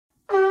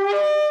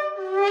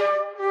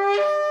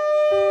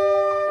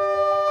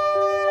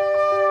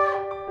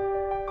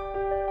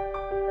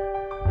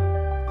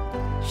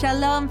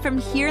Shalom from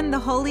here in the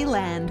Holy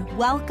Land.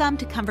 Welcome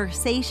to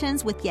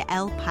Conversations with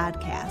Yael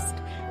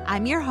podcast.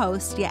 I'm your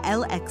host,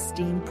 Yael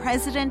Eckstein,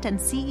 President and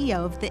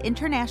CEO of the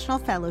International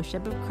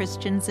Fellowship of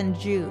Christians and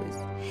Jews.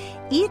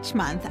 Each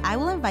month, I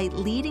will invite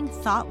leading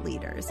thought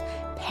leaders,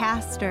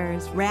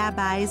 pastors,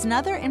 rabbis, and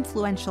other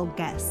influential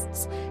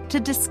guests to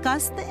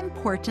discuss the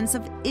importance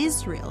of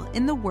Israel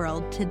in the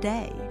world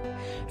today.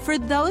 For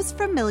those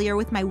familiar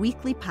with my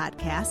weekly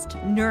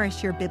podcast,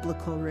 Nourish Your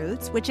Biblical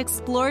Roots, which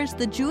explores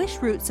the Jewish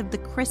roots of the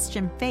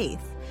Christian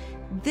faith,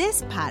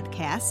 this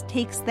podcast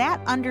takes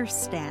that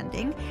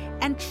understanding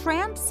and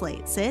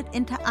translates it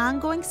into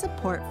ongoing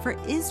support for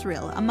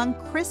Israel among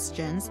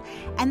Christians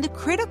and the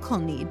critical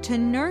need to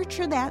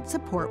nurture that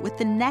support with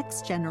the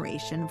next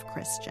generation of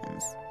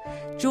Christians.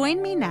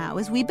 Join me now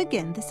as we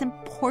begin this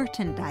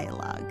important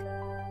dialogue.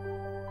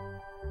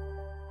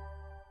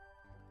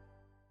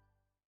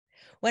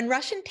 When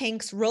Russian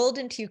tanks rolled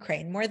into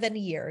Ukraine more than a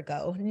year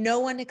ago, no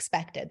one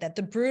expected that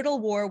the brutal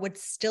war would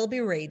still be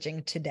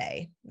raging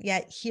today.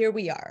 Yet here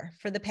we are.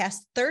 For the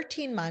past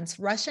 13 months,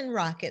 Russian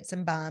rockets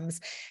and bombs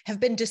have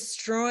been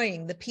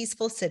destroying the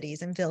peaceful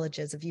cities and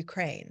villages of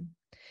Ukraine.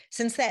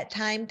 Since that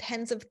time,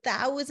 tens of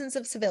thousands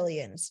of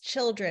civilians,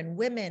 children,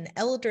 women,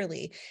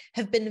 elderly,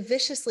 have been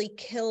viciously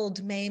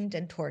killed, maimed,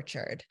 and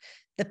tortured.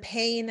 The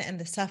pain and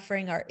the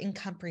suffering are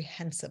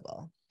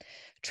incomprehensible.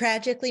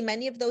 Tragically,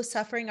 many of those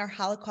suffering are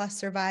Holocaust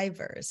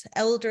survivors,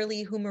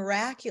 elderly who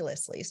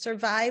miraculously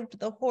survived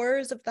the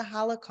horrors of the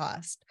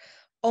Holocaust,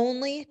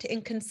 only to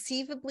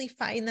inconceivably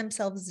find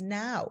themselves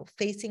now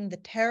facing the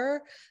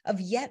terror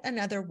of yet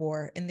another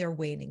war in their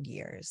waning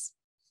years.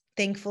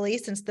 Thankfully,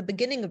 since the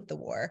beginning of the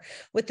war,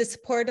 with the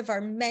support of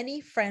our many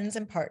friends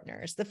and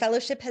partners, the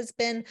Fellowship has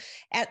been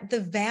at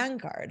the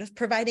vanguard of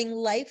providing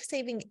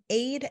life-saving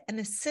aid and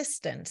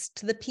assistance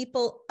to the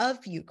people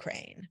of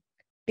Ukraine.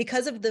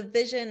 Because of the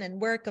vision and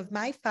work of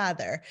my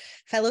father,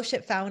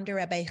 Fellowship founder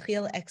Rabbi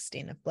Yael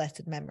Eckstein of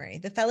blessed memory,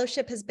 the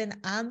Fellowship has been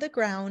on the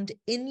ground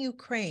in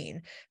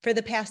Ukraine for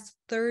the past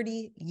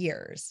 30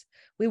 years.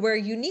 We were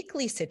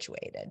uniquely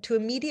situated to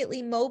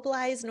immediately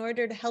mobilize in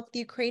order to help the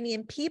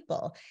Ukrainian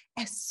people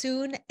as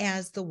soon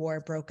as the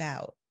war broke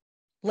out.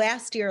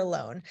 Last year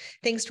alone,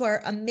 thanks to our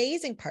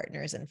amazing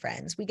partners and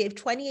friends, we gave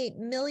 $28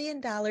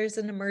 million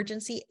in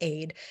emergency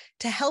aid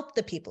to help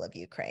the people of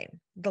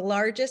Ukraine, the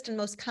largest and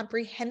most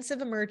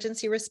comprehensive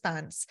emergency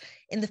response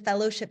in the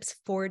Fellowship's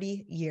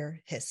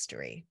 40-year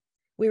history.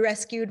 We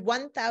rescued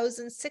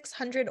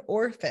 1,600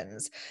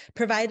 orphans,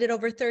 provided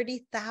over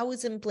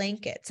 30,000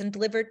 blankets, and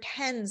delivered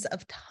tens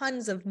of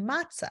tons of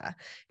matzah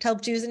to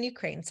help Jews in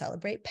Ukraine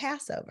celebrate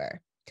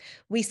Passover.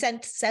 We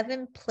sent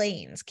 7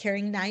 planes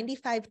carrying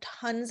 95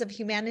 tons of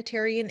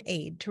humanitarian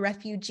aid to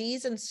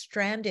refugees and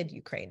stranded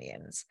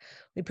Ukrainians.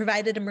 We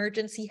provided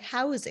emergency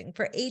housing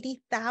for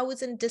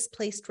 80,000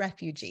 displaced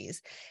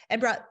refugees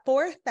and brought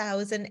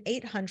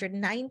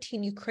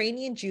 4,819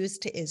 Ukrainian Jews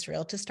to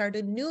Israel to start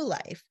a new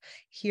life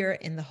here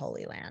in the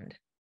Holy Land.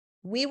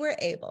 We were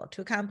able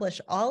to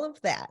accomplish all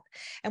of that,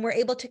 and we're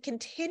able to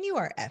continue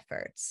our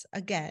efforts,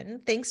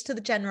 again, thanks to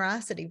the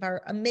generosity of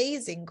our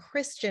amazing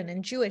Christian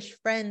and Jewish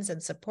friends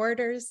and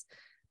supporters,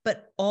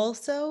 but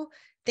also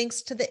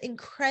thanks to the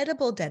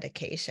incredible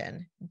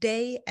dedication,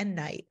 day and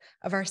night,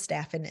 of our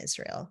staff in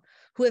Israel,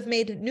 who have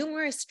made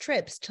numerous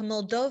trips to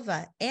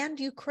Moldova and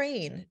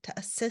Ukraine to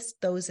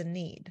assist those in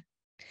need.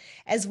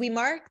 As we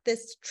mark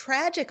this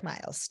tragic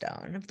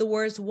milestone of the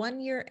war's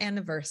 1-year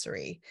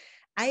anniversary,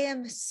 I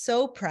am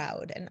so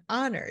proud and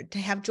honored to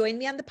have joined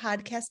me on the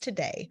podcast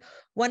today,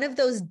 one of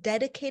those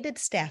dedicated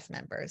staff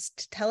members,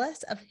 to tell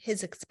us of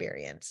his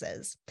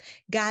experiences,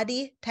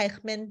 Gadi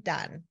Teichman.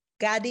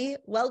 Gadi,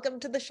 welcome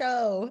to the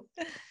show.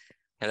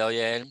 Hello,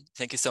 Yael.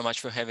 Thank you so much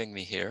for having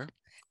me here.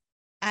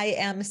 I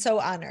am so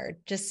honored,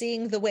 just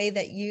seeing the way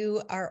that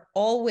you are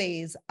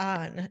always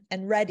on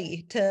and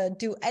ready to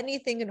do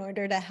anything in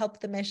order to help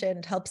the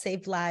mission, to help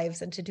save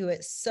lives, and to do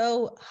it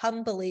so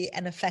humbly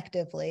and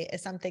effectively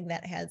is something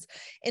that has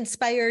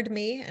inspired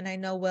me, and I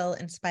know will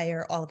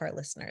inspire all of our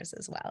listeners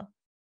as well.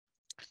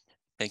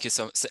 Thank you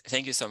so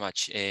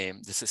much.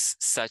 This is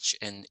such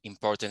an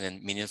important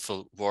and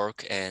meaningful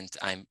work, and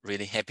I'm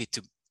really happy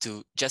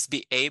to just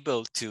be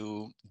able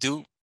to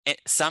do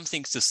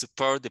something to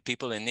support the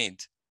people in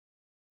need.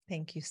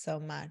 Thank you so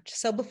much.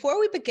 So before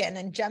we begin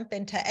and jump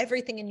into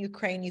everything in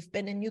Ukraine, you've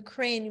been in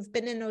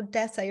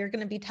Odessa, you're going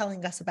to be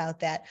telling us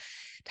about that.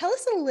 Tell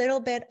us a little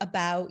bit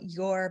about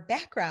your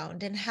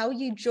background and how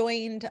you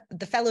joined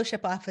the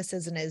fellowship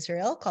offices in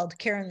Israel called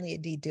Keren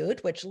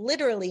Liyadidut, which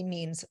literally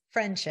means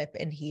friendship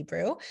in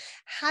Hebrew.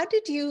 How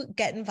did you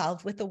get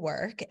involved with the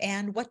work,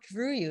 and what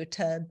drew you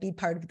to be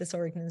part of this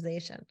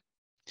organization?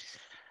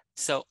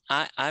 So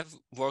I've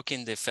worked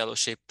in the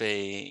fellowship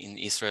in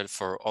Israel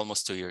for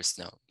almost 2 years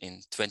now.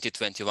 In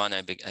 2021,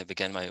 I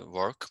began my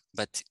work.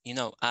 But,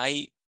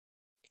 I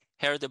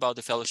heard about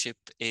the fellowship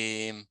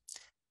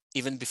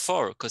even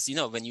before, because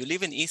when you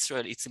live in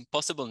Israel, it's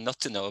impossible not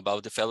to know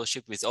about the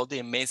fellowship with all the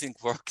amazing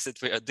work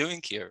that we are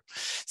doing here.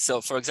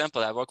 So, for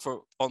example, I worked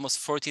for almost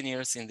 14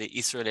 years in the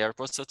Israel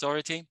Airports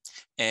Authority,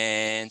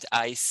 and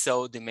I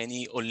saw the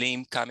many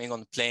Olim coming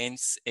on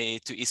planes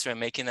to Israel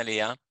making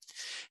Aliyah.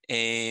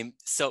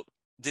 So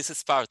this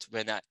is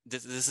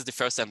this is the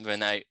first time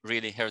when I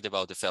really heard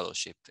about the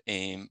fellowship.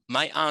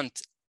 My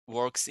aunt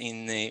works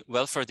in a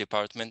welfare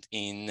department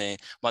in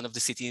one of the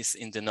cities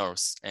in the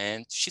north,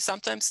 and she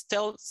sometimes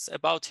tells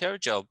about her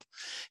job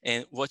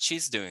and what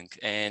she's doing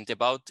and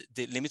about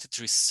the limited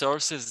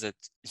resources that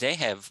they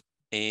have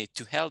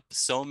to help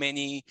so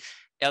many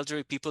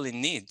elderly people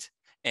in need.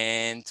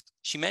 And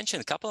she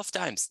mentioned a couple of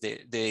times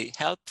the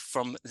help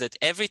from that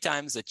every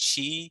time that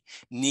she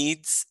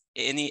needs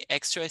any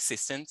extra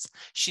assistance,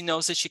 she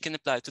knows that she can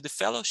apply to the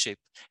fellowship,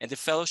 and the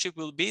fellowship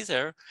will be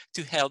there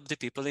to help the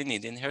people in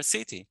need in her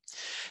city.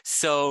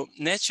 So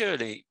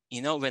naturally,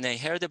 when I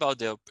heard about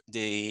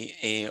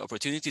the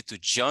opportunity to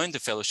join the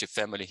fellowship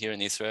family here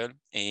in Israel,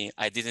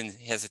 I didn't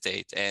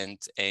hesitate, and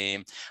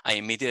I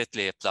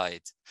immediately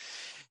applied.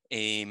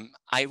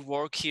 I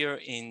work here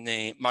in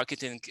the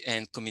marketing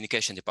and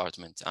communication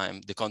department. I'm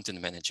the content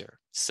manager.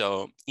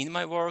 So in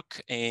my work,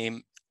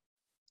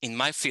 in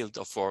my field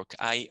of work,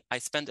 I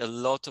spend a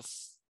lot of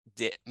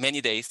many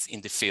days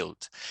in the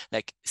field,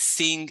 like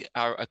seeing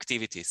our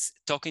activities,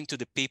 talking to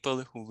the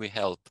people who we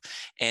help,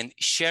 and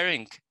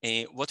sharing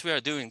what we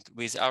are doing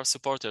with our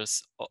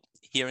supporters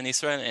here in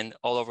Israel and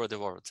all over the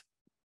world.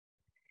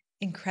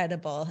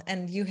 Incredible.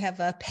 And you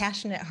have a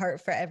passionate heart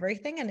for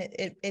everything. And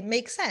it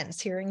makes sense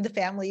hearing the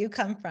family you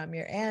come from,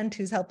 your aunt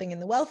who's helping in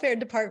the welfare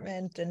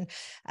department, and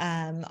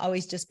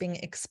always just being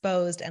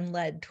exposed and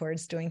led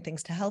towards doing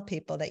things to help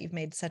people, that you've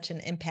made such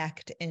an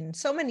impact in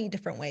so many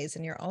different ways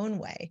in your own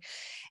way.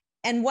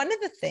 And one of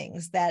the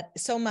things that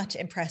so much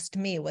impressed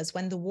me was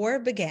when the war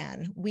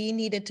began, we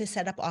needed to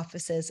set up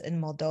offices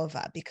in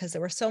Moldova because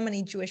there were so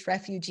many Jewish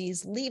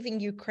refugees leaving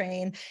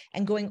Ukraine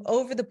and going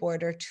over the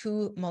border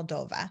to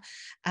Moldova.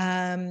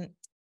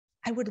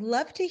 I would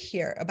love to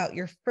hear about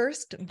your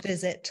first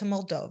visit to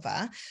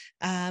Moldova.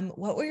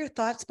 What were your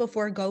thoughts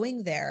before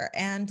going there?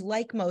 And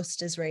like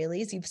most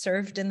Israelis, you've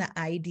served in the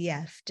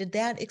IDF. Did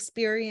that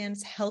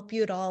experience help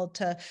you at all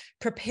to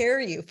prepare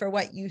you for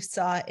what you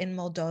saw in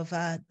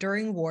Moldova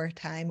during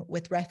wartime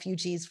with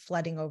refugees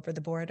flooding over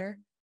the border?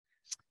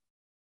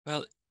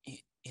 Well,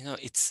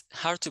 it's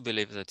hard to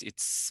believe that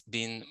it's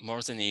been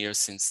more than a year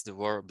since the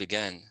war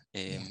began,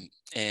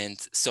 and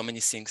so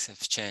many things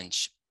have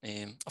changed.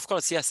 Of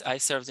course, yes, I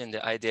served in the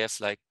IDF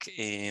like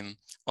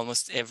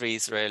almost every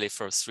Israeli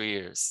for 3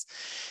 years.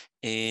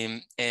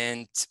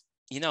 And,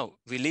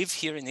 we live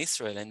here in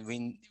Israel, and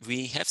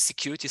we have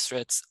security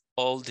threats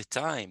all the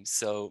time.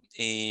 So,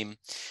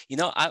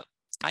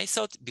 I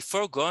thought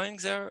before going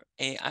there,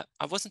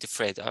 I wasn't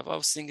afraid. I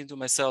was thinking to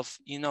myself,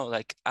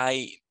 like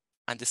I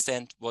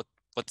understand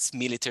what's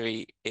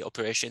military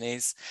operation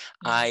is.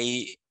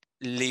 I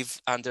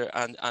live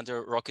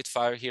under rocket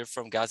fire here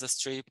from Gaza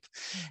Strip,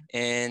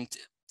 and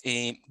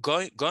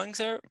going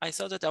there, I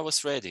thought that I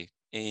was ready.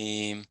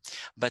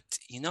 But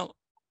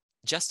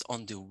just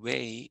on the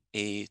way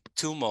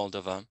to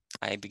Moldova,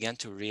 I began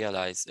to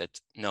realize that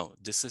no,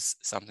 this is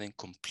something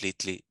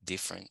completely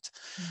different.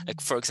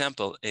 Like, for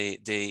example,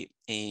 the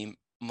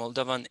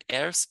Moldovan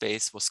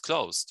airspace was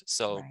closed.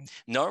 So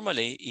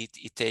normally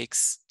it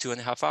takes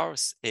 2.5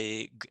 hours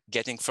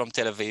getting from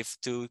Tel Aviv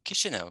to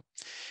Chisinau.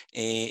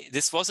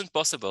 This wasn't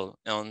possible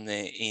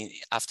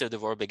after the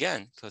war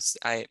began, because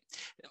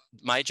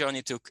my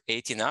journey took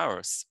 18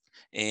 hours.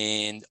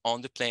 And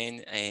on the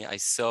plane, I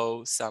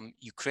saw some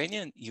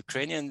Ukrainian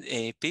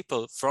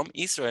people from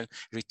Israel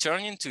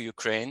returning to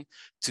Ukraine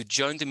to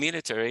join the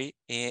military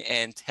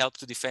and help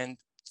to defend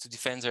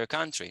their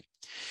country.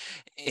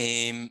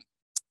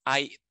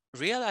 I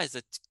realized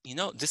that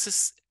this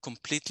is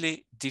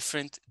completely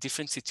different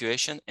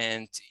situation,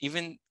 and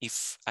even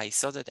if I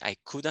saw that I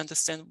could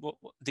understand what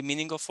the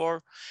meaning of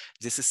war,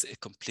 this is a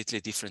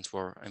completely different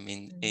war. I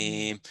mean,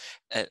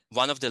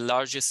 one of the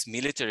largest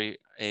military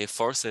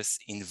forces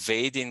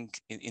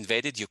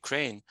invaded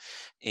Ukraine,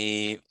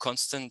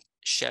 constant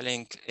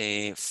shelling,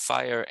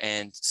 fire,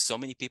 and so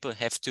many people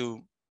have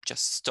to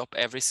just stop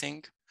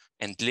everything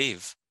and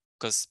leave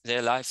because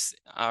their lives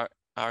are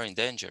in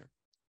danger.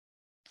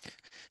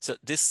 So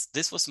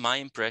this was my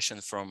impression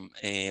from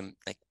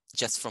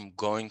just from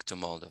going to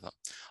Moldova.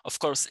 Of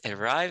course,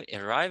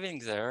 arriving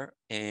there,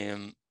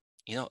 I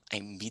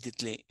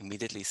immediately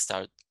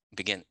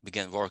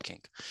began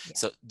working. Yeah.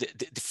 So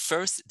the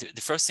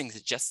first thing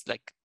is just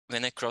like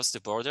when I crossed the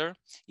border,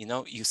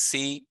 you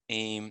see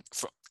I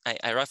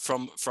arrived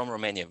from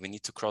Romania. We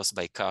need to cross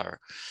by car.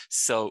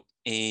 So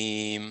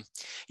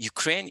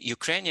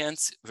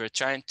Ukrainians were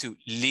trying to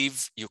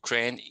leave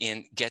Ukraine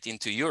and get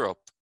into Europe.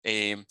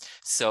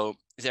 So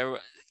there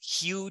were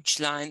huge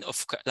line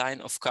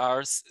of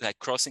cars like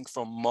crossing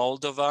from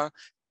Moldova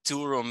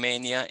to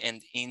Romania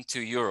and into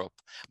Europe,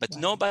 but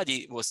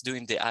nobody was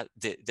doing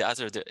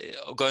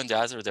going the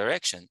other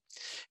direction.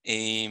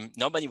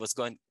 Nobody was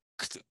going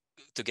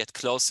get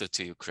closer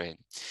to Ukraine.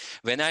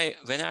 When I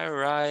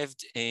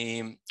arrived,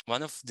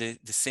 one of the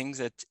things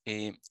that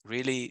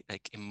really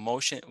like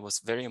was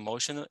very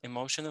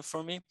emotional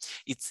for me.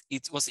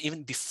 It was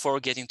even before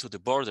getting to the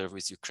border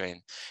with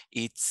Ukraine.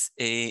 It's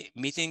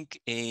meeting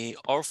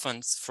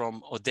orphans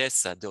from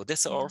Odessa. The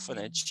Odessa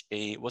orphanage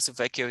was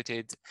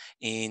evacuated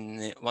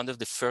in one of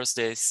the first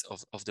days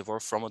of the war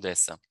from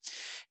Odessa.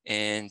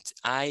 And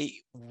I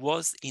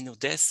was in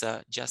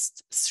Odessa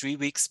just 3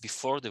 weeks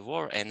before the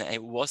war, and I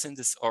was in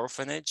this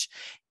orphanage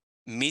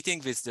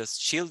meeting with those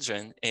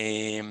children,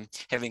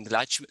 having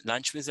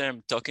lunch with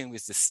them, talking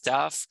with the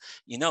staff,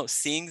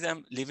 seeing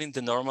them living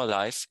the normal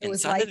life. It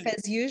was life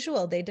as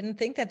usual. They didn't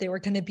think that they were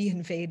going to be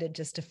invaded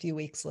just a few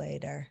weeks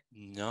later.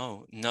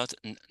 No, not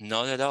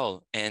at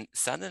all. And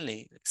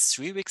suddenly,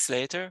 3 weeks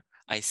later,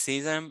 I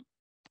see them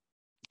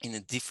in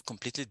a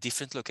completely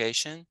different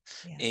location,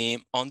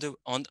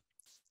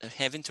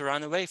 having to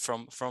run away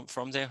from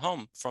their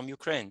home, from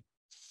Ukraine.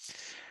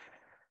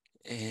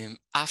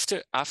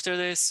 After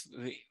this,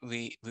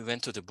 we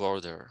went to the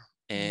border,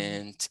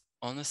 and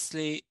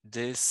honestly,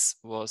 this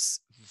was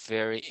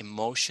very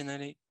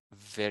emotionally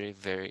very,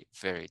 very,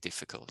 very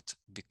difficult,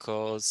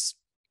 because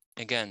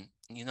again,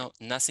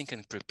 nothing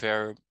could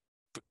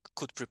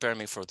prepare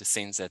me for the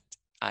scenes that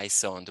I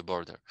saw on the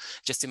border.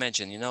 Just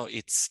imagine,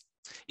 it's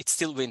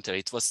still winter.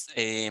 It was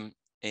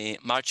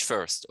March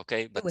 1st,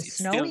 okay, but it was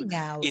snowing still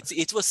out.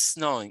 It was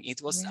snowing.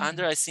 It was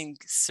under, I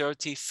think,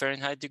 30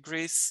 Fahrenheit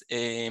degrees,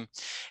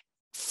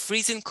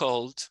 freezing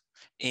cold,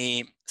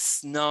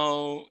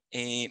 snow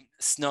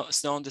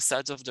on the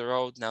sides of the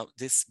road. Now,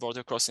 this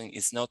border crossing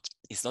is not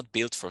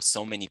built for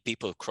so many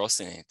people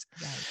crossing it,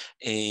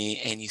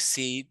 and you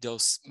see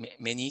those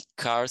many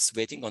cars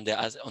waiting on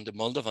the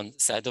Moldovan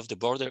side of the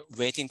border,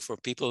 waiting for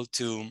people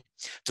to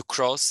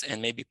cross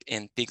and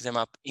pick them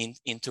up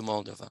into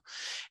Moldova.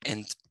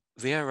 And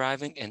we're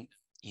arriving, and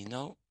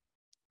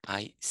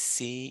I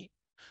see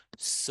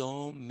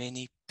so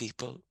many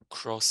people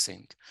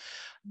crossing.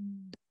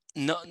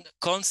 No,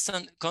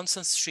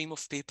 constant stream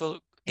of people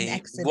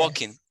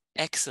walking.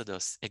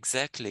 Exodus,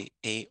 exactly,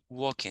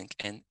 walking,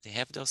 and they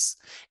have those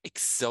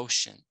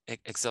exhaustion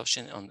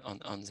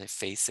on their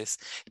faces,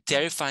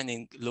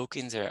 terrifying look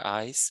in their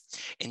eyes,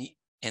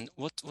 and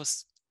what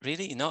was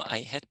really, I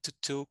had to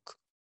took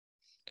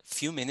a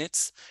few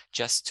minutes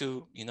just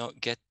to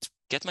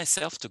get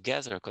myself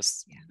together,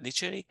 because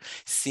literally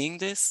seeing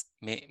this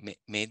made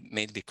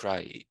me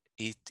cry.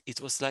 It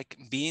was like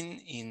being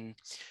in.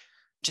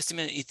 Just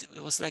imagine,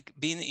 it was like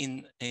being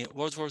in a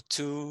World War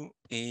II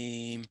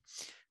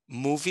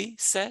movie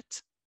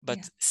set,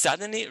 but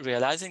suddenly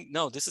realizing,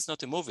 no, this is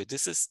not a movie.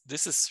 This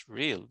is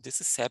real.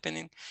 This is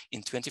happening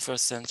in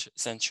 21st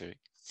century.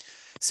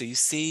 So you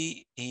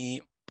see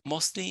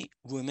mostly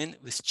women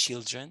with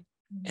children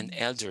and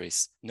elderly.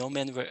 No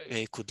men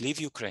could leave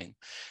Ukraine.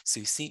 So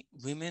you see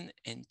women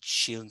and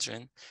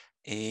children,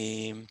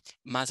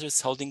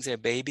 mothers holding their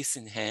babies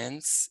in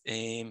hands,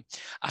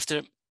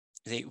 after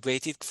they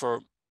waited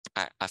for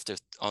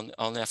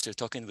only after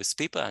talking with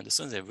people, I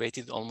understand they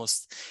waited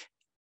almost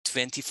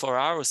 24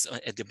 hours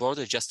at the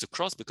border just to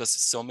cross, because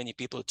so many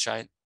people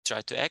tried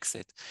to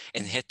exit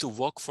and had to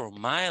walk for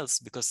miles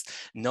because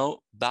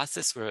no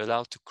buses were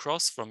allowed to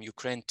cross from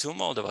Ukraine to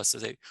Moldova. So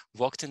they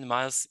walked in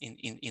miles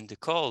in the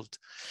cold.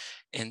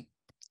 And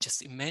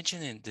just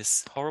imagining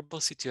this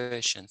horrible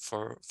situation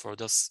for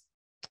those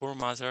poor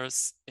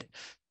mothers,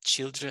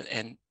 children,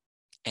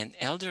 and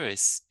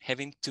elders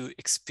having to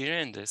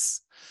experience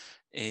this.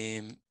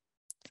 It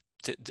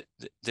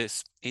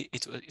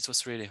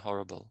was really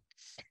horrible.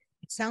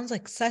 It sounds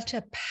like such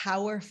a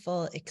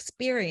powerful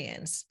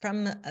experience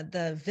from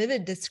the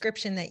vivid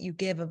description that you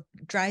give of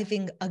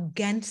driving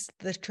against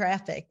the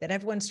traffic, that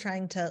everyone's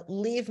trying to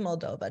leave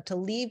Moldova, to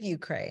leave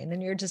Ukraine,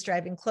 and you're just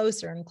driving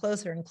closer and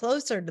closer and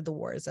closer to the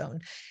war zone.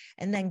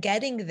 And then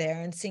getting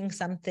there and seeing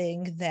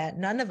something that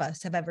none of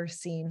us have ever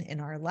seen in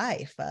our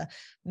life, a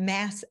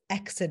mass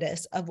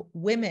exodus of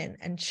women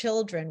and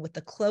children with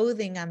the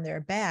clothing on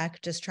their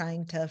back, just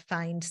trying to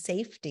find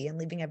safety and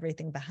leaving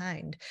everything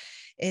behind.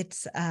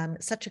 It's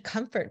such a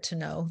comfort to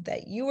know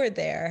that you were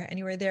there, and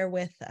you were there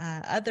with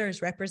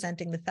others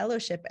representing the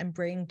fellowship and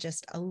bring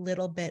just a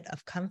little bit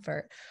of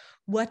comfort.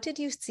 What did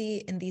you see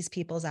in these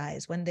people's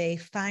eyes when they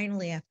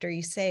finally, after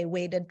you say,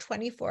 waited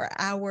 24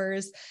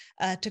 hours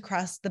to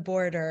cross the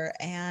border,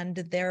 and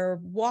they're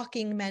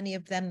walking, many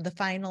of them, the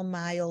final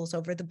miles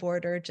over the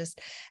border?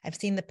 Just, I've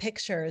seen the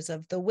pictures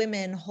of the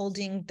women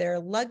holding their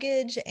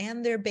luggage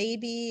and their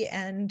baby,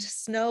 and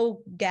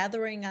snow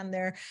gathering on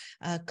their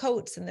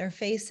coats and their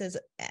faces.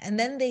 And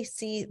then they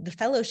see the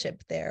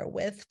fellowship there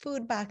with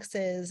food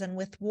boxes and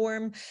with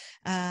warm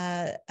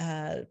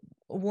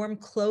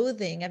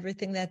clothing,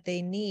 everything that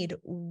they need.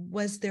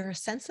 Was there a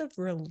sense of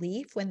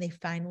relief when they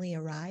finally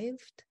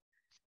arrived?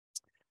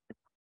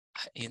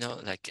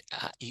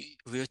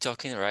 We're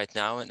talking right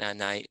now,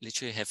 and I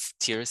literally have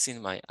tears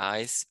in my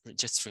eyes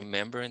just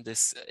remembering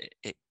this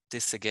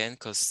again,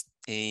 because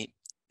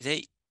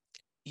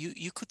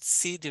you could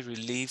see the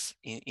relief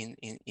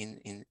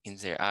in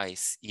their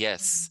eyes.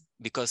 Yes,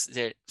 because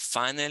they're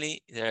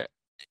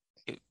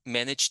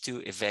managed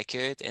to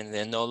evacuate and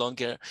they're no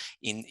longer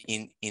in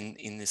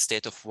a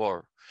state of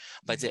war.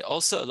 But there's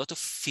also a lot of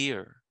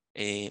fear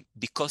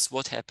because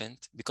what happened,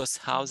 because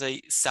how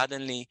they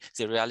suddenly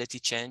the reality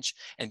changed,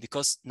 and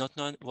because not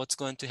knowing what's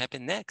going to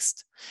happen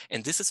next.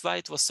 And this is why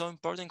it was so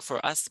important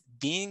for us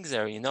being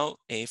there,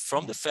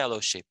 from the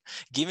fellowship,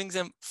 giving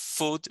them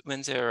food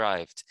when they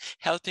arrived,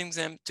 helping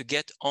them to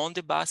get on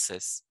the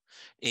buses,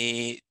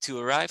 to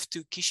arrive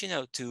to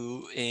Chisinau,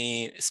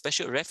 to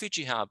special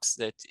refugee hubs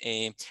that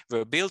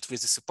were built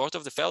with the support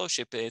of the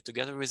fellowship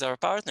together with our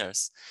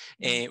partners,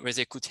 where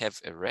they could have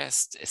a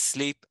rest, a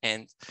sleep,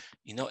 and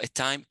a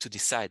time to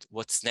decide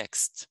what's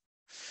next.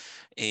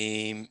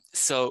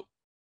 So,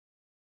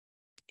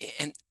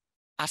 and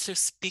after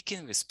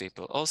speaking with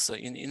people, also,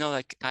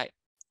 like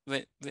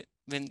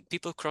when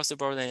people cross the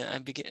border, and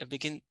I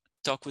begin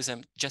talk with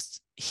them,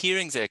 just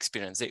hearing their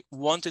experience. They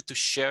wanted to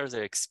share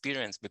their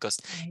experience because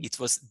it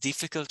was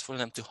difficult for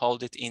them to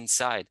hold it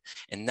inside.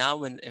 And now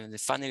when they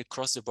finally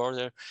crossed the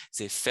border,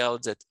 they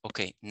felt that,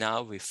 okay,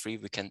 now we're free,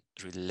 we can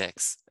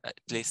relax. At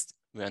least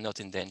we are not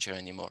in danger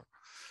anymore.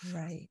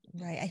 Right.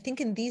 I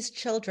think in these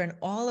children,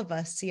 all of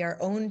us see our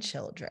own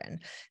children,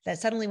 that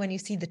suddenly when you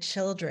see the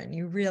children,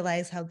 you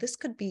realize how this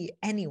could be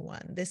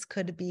anyone. This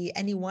could be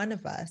any one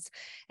of us.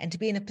 And to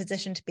be in a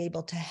position to be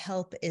able to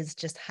help is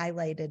just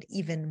highlighted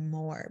even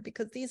more,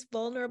 because these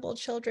vulnerable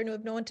children who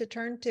have no one to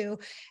turn to,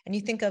 and you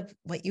think of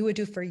what you would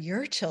do for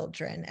your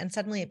children, and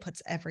suddenly it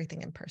puts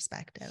everything in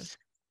perspective.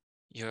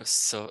 You're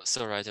so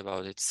right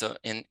about it. So,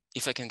 and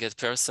if I can get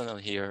personal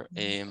here,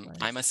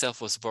 I myself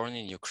was born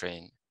in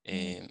Ukraine.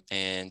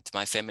 And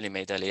my family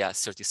made Aliyah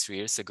 33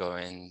 years ago,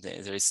 and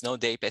there is no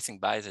day passing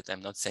by that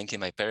I'm not thanking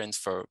my parents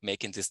for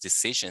making this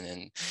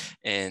decision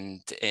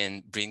and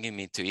bringing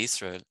me to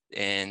Israel.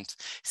 And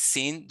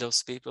seeing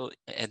those people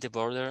at the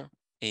border,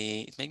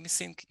 it made me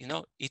think,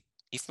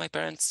 if my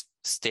parents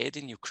stayed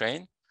in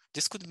Ukraine,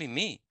 this could be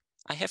me.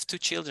 I have two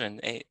children,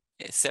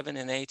 7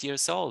 and 8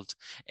 years old,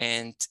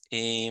 and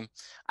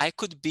I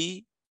could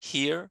be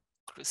here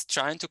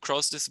trying to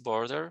cross this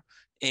border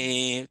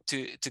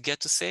to get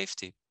to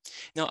safety.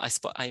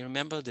 I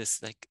remember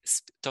this, like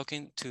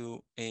talking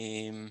to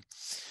a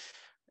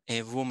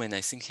woman,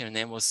 I think her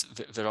name was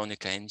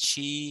Veronica, and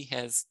she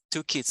has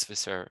two kids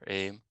with her,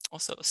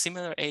 also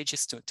similar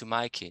ages to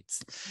my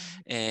kids.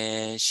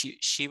 And she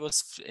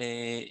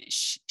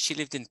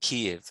lived in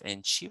Kiev,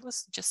 and she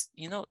was just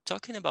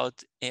talking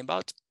about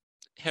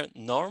her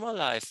normal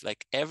life,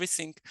 like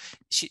everything.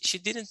 She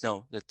didn't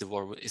know that the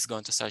war is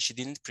going to start. She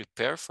didn't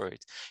prepare for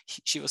it.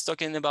 She was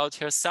talking about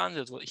her son,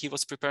 that he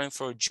was preparing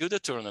for a judo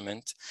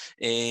tournament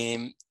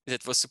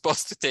that was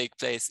supposed to take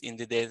place in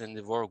the day when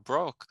the war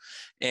broke.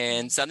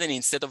 And suddenly,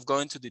 instead of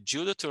going to the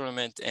judo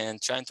tournament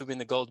and trying to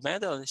win a gold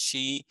medal,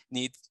 she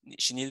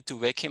needed to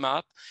wake him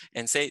up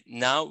and say,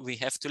 now we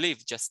have to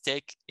leave. Just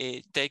take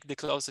the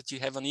clothes that you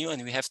have on you,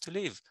 and we have to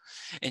leave.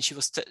 And she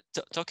was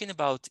talking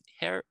about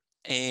her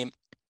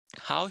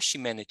how she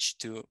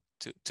managed to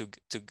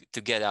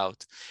get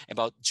out,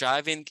 about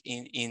driving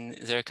in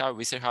their car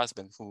with her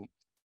husband, who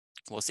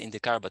was in the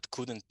car but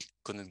couldn't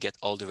get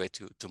all the way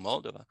to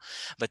Moldova.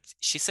 But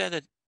she said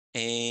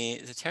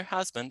that her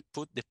husband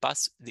put the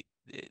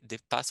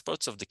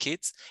passports of the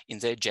kids in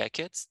their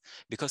jackets,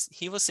 because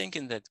he was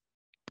thinking that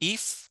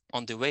if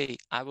on the way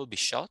I will be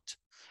shot,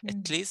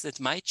 at least that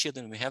my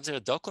children will have their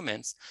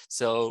documents,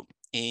 so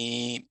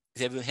they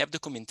will have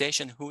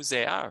documentation who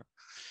they are.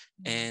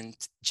 And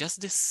just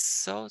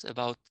this thought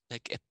about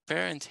like a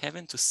parent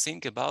having to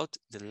think about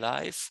the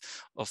life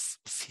of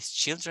his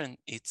children,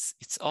 it's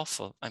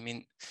awful. I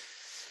mean,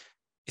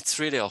 it's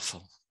really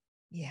awful.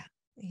 Yeah.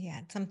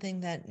 It's something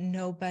that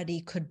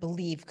nobody could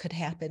believe could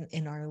happen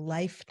in our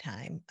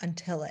lifetime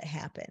until it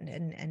happened.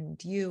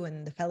 And you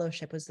and the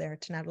fellowship was there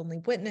to not only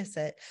witness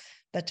it,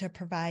 but to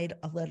provide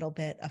a little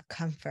bit of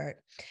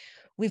comfort.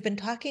 We've been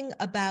talking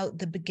about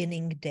the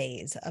beginning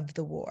days of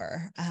the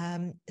war.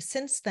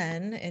 Since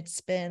then, it's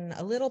been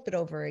a little bit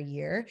over a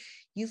year.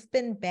 You've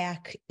been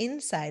back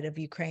inside of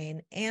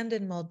Ukraine and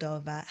in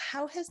Moldova.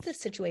 How has the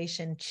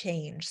situation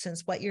changed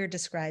since what you're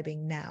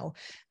describing now?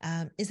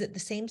 Is it the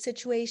same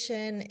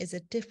situation? Is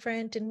it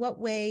different? In what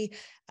way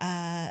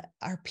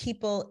are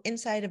people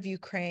inside of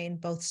Ukraine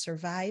both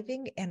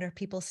surviving, and are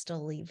people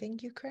still leaving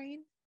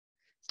Ukraine?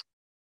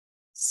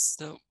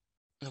 So,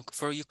 look,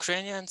 for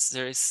Ukrainians,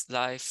 there is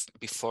life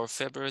before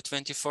February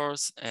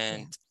 24th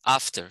and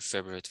after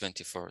February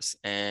 24th.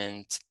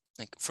 And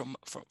like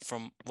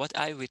from what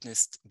I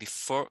witnessed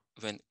before,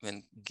 when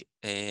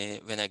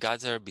I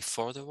got there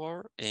before the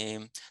war,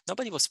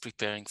 nobody was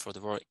preparing for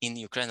the war in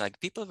Ukraine. Like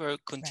people were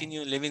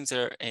continuing living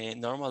their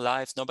normal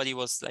lives. Nobody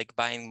was like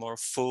buying more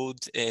food,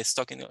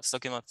 stocking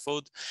up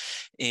food.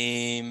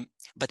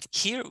 But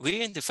here,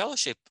 we in the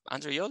fellowship,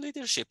 under your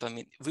leadership, I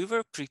mean, we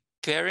were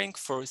preparing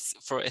for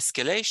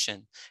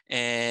escalation,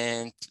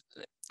 and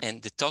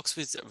the talks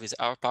with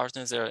our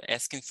partners are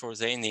asking for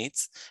their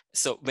needs.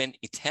 So when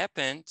it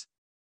happened,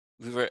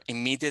 we were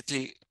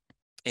immediately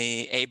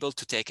able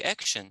to take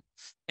action.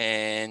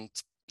 And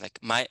like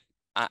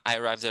I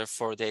arrived there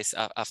 4 days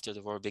after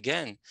the war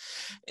began.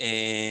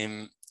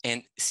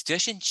 And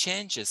situation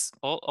changes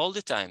all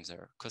the time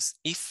there, because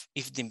if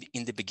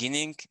in the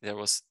beginning there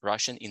was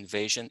Russian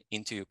invasion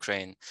into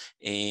Ukraine,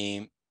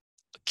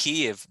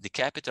 Kiev, the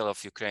capital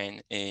of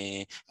Ukraine,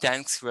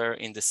 tanks were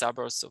in the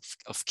suburbs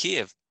of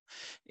Kiev.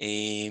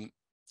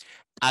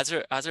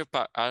 Other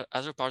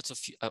parts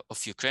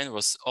of Ukraine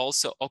was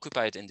also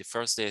occupied in the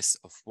first days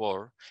of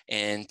war,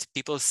 and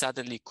people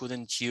suddenly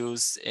couldn't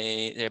use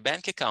their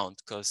bank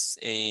account because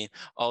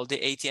all the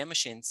ATM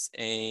machines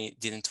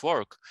didn't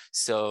work.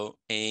 So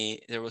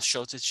there was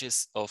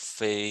shortages of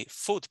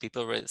food.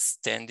 People were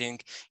standing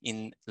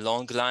in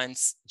long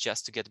lines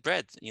just to get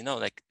bread. You know,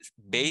 like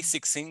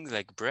basic things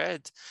like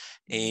bread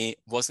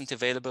wasn't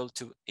available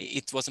to.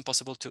 It wasn't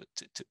possible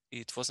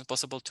it wasn't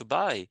possible to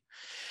buy.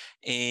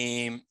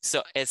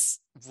 So as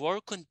war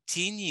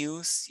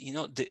continues, you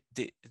know,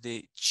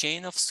 the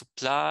chain of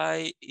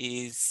supply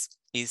is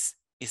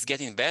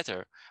getting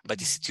better, but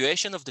the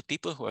situation of the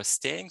people who are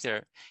staying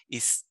there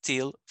is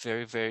still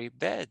very, very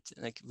bad.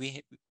 Like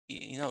we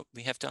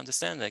have to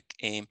understand, like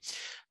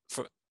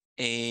for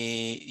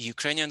a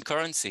Ukrainian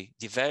currency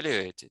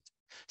devaluated.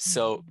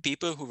 So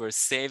people who were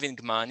saving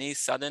money,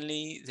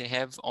 suddenly they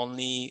have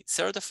only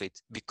third of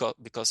it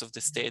because of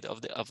the state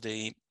of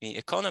the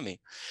economy.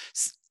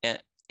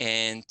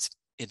 And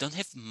they don't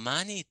have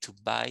money to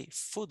buy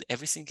food.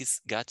 Everything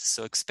got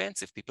so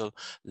expensive. People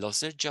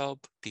lost their job.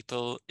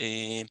 People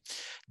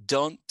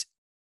don't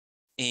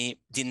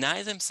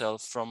deny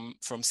themselves from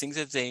things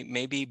that they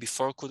maybe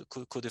before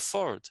could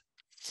afford.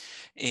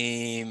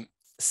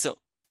 So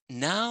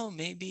now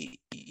maybe,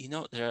 you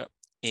know, there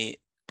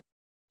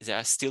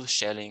are still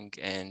shelling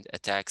and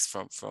attacks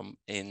from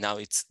now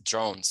it's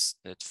drones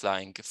that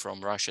flying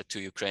from Russia to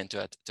Ukraine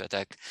to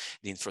attack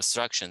the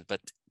infrastructure.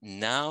 But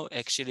now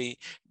actually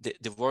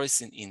the war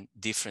is in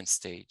different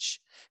stage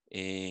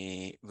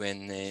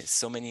when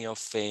so many of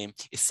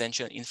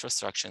essential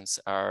infrastructures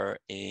are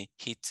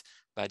hit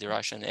by the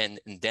Russian and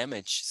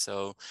damaged.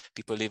 So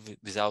people live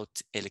without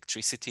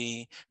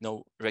electricity,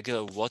 no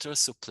regular water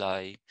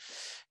supply.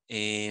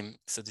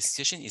 So the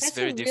situation is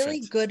very different. That's a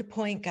really good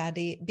point,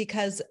 Gadi,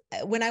 because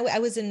when I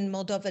was in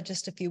Moldova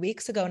just a few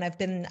weeks ago, and I've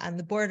been on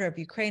the border of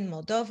Ukraine,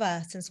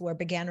 Moldova, since war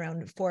began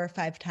around 4 or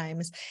 5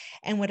 times.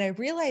 And what I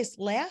realized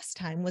last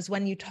time was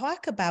when you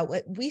talk about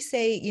what we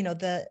say, you know,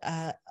 the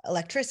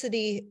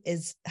electricity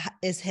is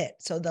hit.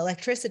 So the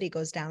electricity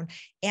goes down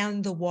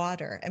and the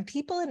water. And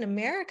people in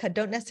America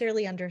don't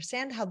necessarily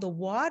understand how the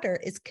water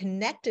is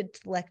connected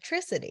to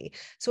electricity.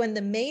 So when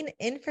the main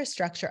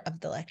infrastructure of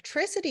the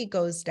electricity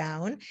goes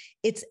down,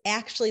 it's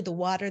actually the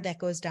water that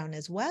goes down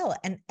as well,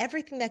 and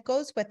everything that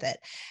goes with it.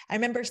 I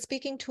remember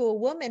speaking to a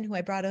woman who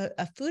I brought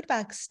a food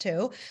box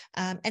to,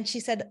 and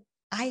she said,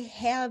 I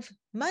have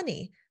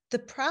money. The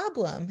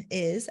problem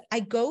is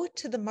I go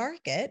to the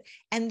market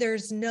and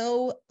there's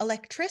no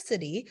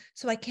electricity,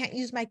 so I can't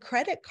use my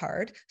credit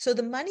card. So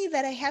the money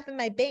that I have in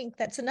my bank,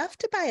 that's enough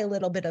to buy a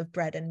little bit of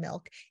bread and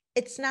milk,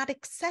 it's not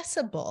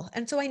accessible.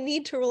 And so I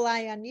need to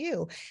rely on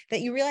you,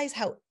 that you realize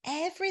how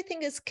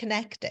everything is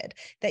connected,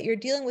 that you're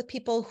dealing with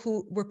people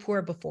who were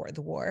poor before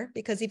the war,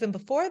 because even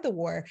before the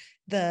war,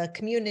 the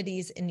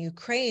communities in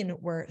Ukraine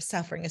were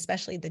suffering,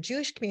 especially the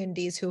Jewish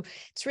communities, who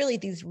it's really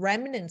these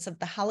remnants of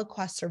the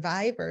Holocaust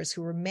survivors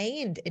who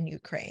remained in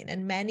Ukraine.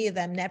 And many of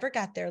them never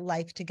got their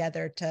life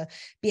together to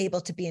be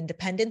able to be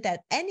independent,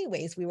 that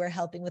anyways, we were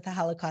helping with the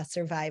Holocaust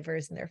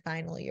survivors in their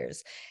final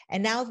years.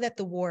 And now that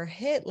the war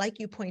hit, like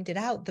you pointed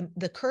out,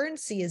 the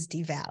currency is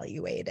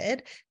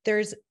devaluated.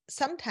 There's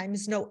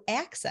sometimes no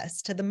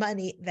access to the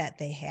money that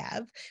they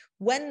have.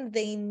 When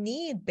they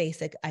need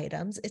basic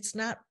items, it's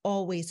not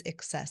always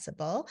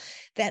accessible.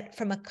 That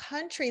from a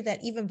country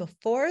that even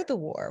before the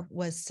war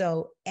was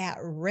so at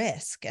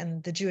risk,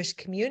 and the Jewish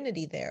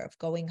community there of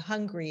going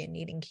hungry and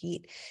needing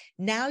heat,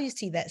 now you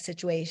see that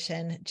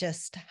situation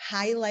just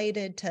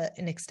highlighted to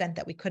an extent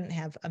that we couldn't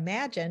have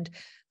imagined,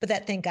 but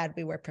that thank God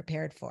we were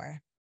prepared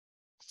for.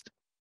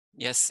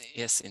 Yes,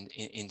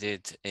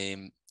 indeed.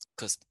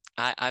 Because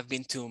I've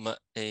been to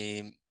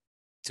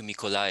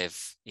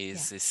Mykolaiv,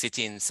 is a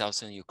city in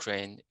southern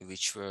Ukraine,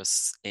 which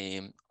was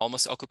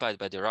almost occupied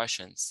by the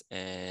Russians.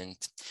 And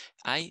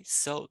I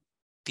saw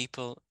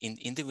people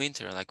in the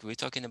winter, like we're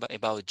talking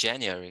about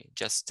January,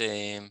 just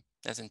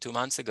less than 2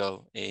 months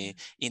ago,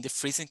 in the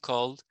freezing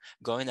cold,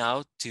 going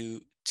out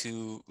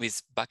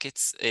with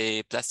buckets,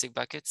 plastic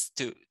buckets,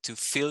 to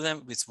fill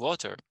them with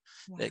water.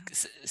 Wow. Like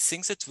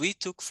things that we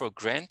took for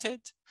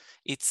granted,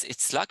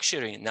 it's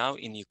luxury now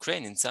in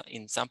Ukraine,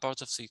 in some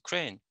parts of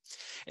Ukraine.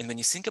 And when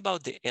you think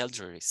about the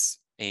elderlies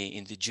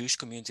in the Jewish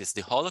communities,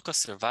 the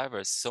Holocaust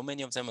survivors, so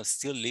many of them are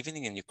still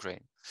living in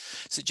Ukraine.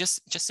 So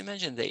just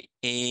imagine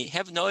they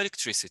have no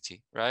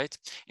electricity, right?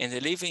 And they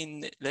live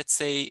in, let's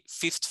say,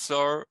 5th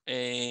floor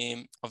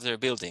of their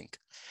building.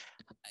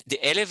 The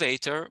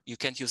elevator, you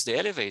can't use the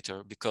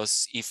elevator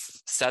because if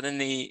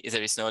suddenly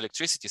there is no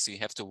electricity, so you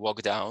have to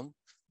walk down.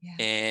 Yeah.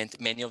 And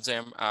many of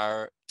them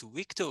are too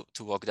weak to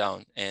walk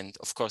down. And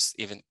of course,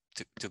 even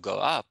to go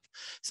up.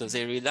 So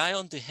they rely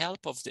on the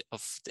help of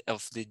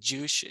the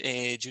Jewish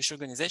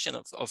organization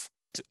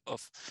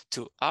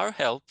to our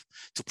help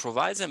to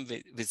provide them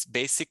with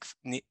basic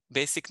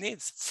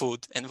needs,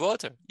 food and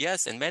water,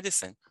 yes, and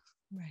medicine.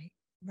 Right.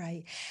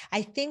 Right.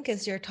 I think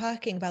as you're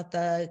talking about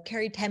the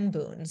Kari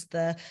Tembuns,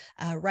 the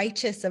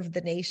righteous of the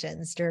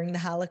nations during the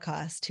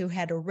Holocaust, who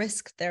had to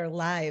risk their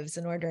lives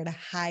in order to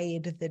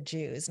hide the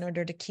Jews, in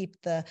order to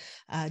keep the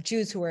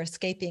Jews who were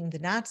escaping the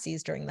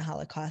Nazis during the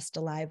Holocaust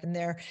alive. And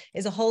there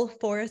is a whole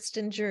forest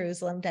in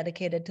Jerusalem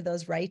dedicated to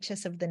those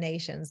righteous of the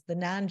nations, the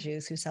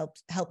non-Jews who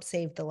helped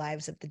save the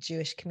lives of the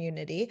Jewish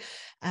community.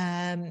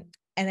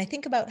 And I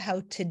think about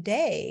how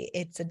today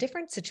it's a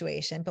different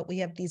situation, but we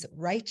have these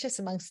righteous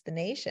amongst the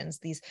nations,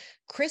 these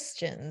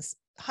Christians,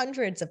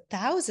 hundreds of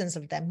thousands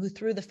of them who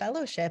through the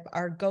fellowship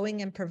are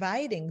going and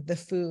providing the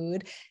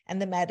food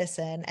and the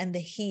medicine and the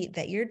heat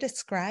that you're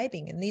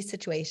describing in these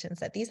situations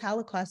that these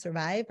Holocaust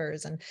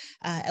survivors and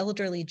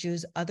elderly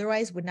Jews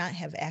otherwise would not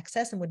have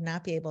access and would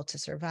not be able to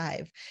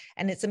survive.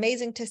 And it's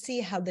amazing to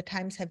see how the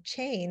times have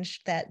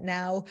changed, that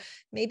now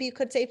maybe you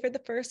could say for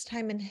the first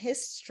time in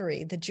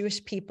history, the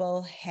Jewish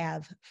people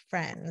have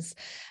friends.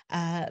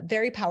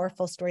 Very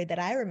powerful story that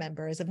I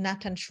remember is of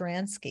Natan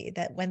Sharansky,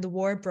 that when the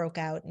war broke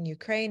out in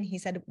Ukraine, he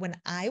said, when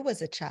I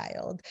was a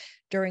child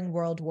during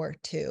World War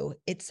II,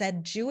 it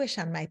said Jewish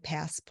on my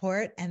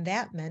passport, and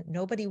that meant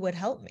nobody would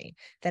help me,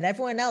 that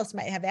everyone else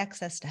might have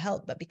access to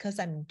help, but because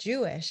I'm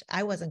Jewish,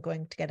 I wasn't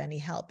going to get any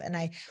help. And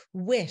I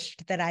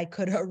wished that I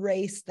could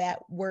erase that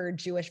word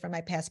Jewish from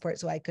my passport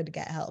so I could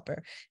get help,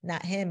 or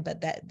not him,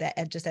 but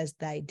that just as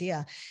the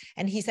idea.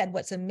 And he said,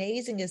 what's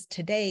amazing is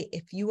today,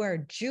 if you are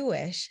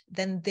Jewish,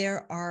 then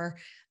there are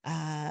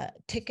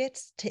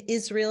tickets to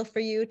Israel for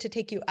you to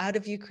take you out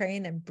of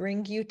Ukraine and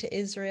bring you to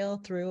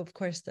Israel through, of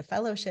course, the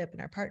fellowship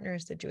and our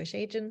partners, the Jewish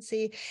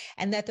Agency,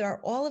 and that there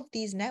are all of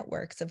these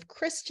networks of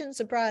Christians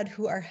abroad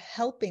who are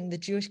helping the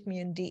Jewish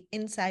community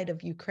inside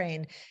of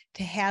Ukraine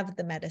to have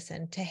the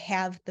medicine, to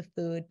have the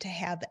food, to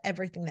have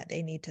everything that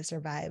they need to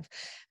survive,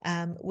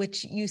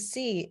 which you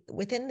see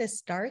within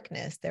this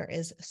darkness, there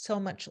is so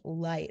much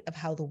light of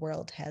how the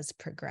world has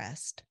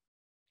progressed.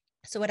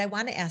 So what I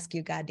want to ask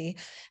you, Gadi,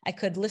 I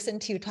could listen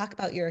to you talk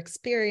about your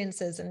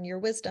experiences and your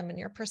wisdom and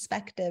your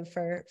perspective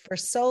for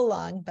so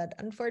long, but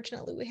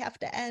unfortunately we have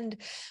to end.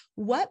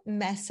 What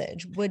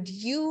message would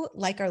you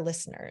like our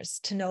listeners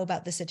to know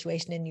about the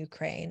situation in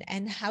Ukraine,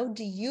 and how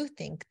do you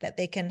think that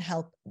they can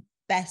help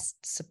best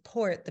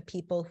support the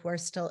people who are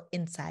still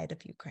inside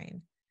of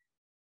Ukraine?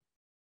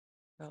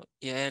 Well,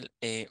 yeah,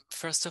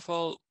 first of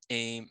all,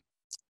 the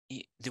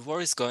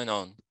war is going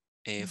on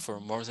for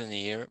more than a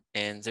year,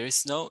 and there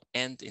is no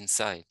end in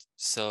sight.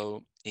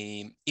 So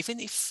even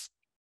if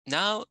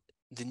now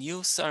the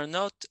news are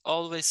not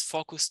always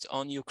focused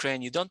on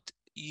Ukraine, you don't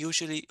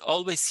usually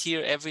always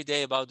hear every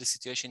day about the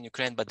situation in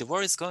Ukraine, but the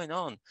war is going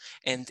on.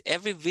 And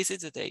every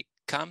visit that I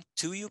come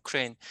to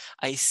Ukraine,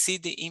 I see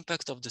the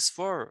impact of this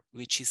war,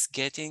 which is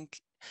getting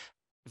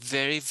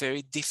very,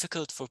 very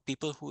difficult for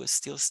people who are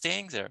still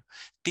staying there.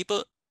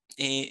 People,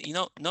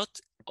 not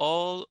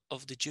all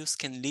of the Jews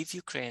can leave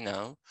Ukraine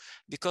now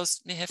because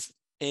they have,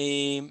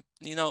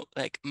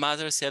 like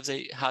mothers have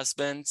their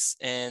husbands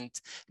and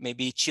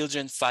maybe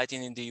children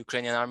fighting in the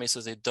Ukrainian army,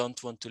 so they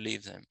don't want to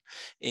leave them.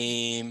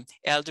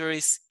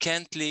 Elders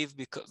can't leave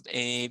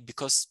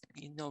because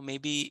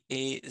maybe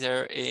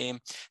their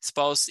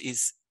spouse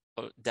is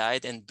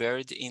died and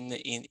buried in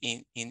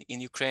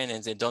Ukraine,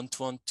 and they don't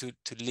want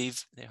to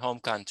leave their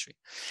home country.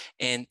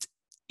 And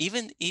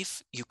even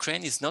if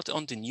Ukraine is not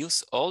on the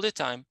news all the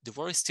time, the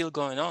war is still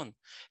going on.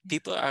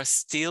 People are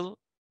still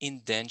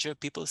in danger.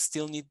 People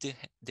still need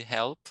the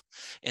help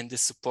and the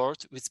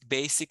support with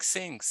basic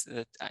things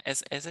that,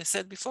 as I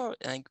said before,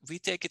 like we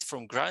take it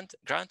from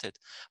granted,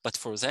 but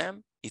for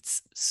them,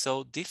 it's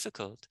so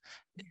difficult.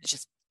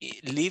 Just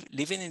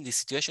living in this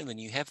situation when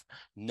you have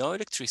no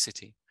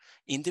electricity.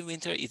 In the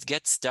winter, it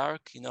gets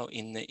dark,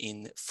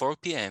 in 4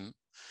 p.m.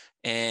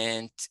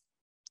 And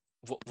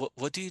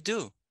what do you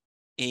do?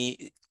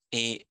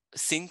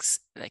 Things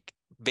like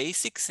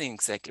basic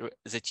things like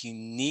that you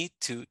need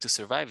to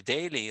survive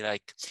daily,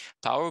 like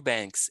power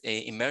banks,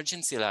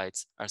 emergency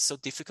lights, are so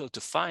difficult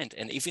to find.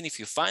 And even if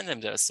you find them,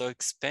 they are so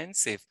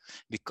expensive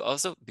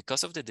because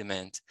of the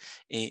demand.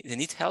 They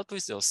need help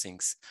with those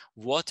things.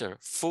 Water,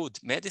 food,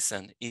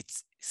 medicine,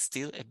 it's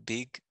still a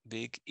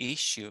big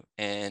issue.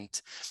 And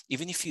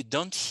even if you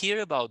don't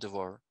hear about the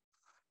war,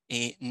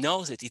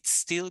 know that it's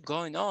still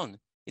going on.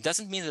 It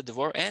doesn't mean that the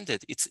war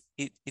ended. It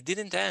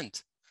didn't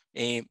end.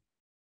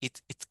 It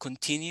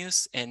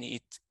continues, and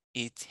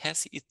it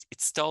has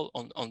its toll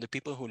on the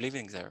people who are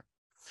living there.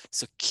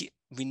 So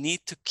we need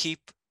to keep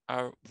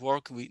our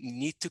work. We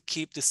need to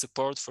keep the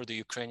support for the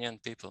Ukrainian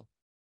people.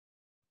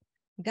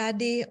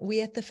 Gadi,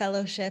 we at the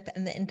fellowship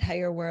and the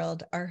entire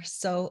world are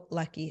so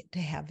lucky to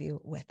have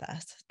you with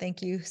us.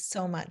 Thank you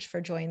so much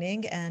for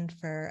joining and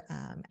for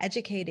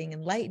educating,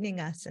 enlightening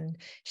us, and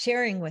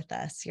sharing with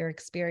us your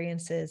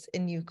experiences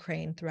in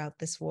Ukraine throughout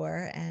this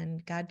war.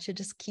 And God should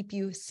just keep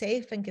you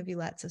safe and give you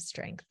lots of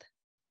strength.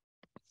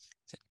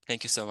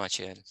 Thank you so much,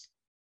 Yael.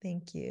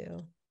 Thank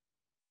you.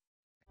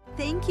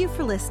 Thank you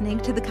for listening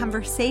to the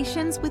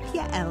Conversations with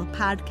Yael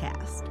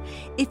podcast.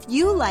 If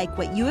you like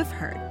what you have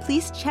heard,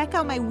 please check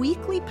out my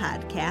weekly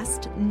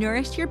podcast,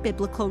 Nourish Your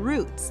Biblical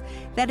Roots,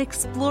 that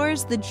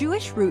explores the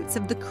Jewish roots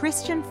of the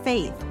Christian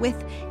faith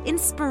with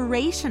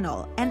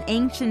inspirational and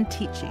ancient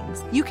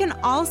teachings. You can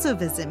also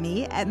visit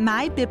me at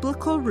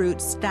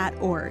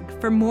mybiblicalroots.org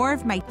for more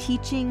of my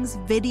teachings,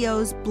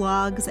 videos,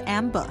 blogs,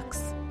 and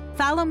books.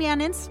 Follow me on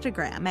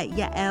Instagram at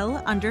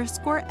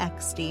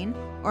Yael_Eckstein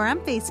or on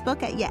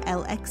Facebook at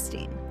Yael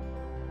Eckstein.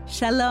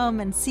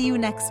 Shalom and see you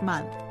next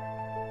month.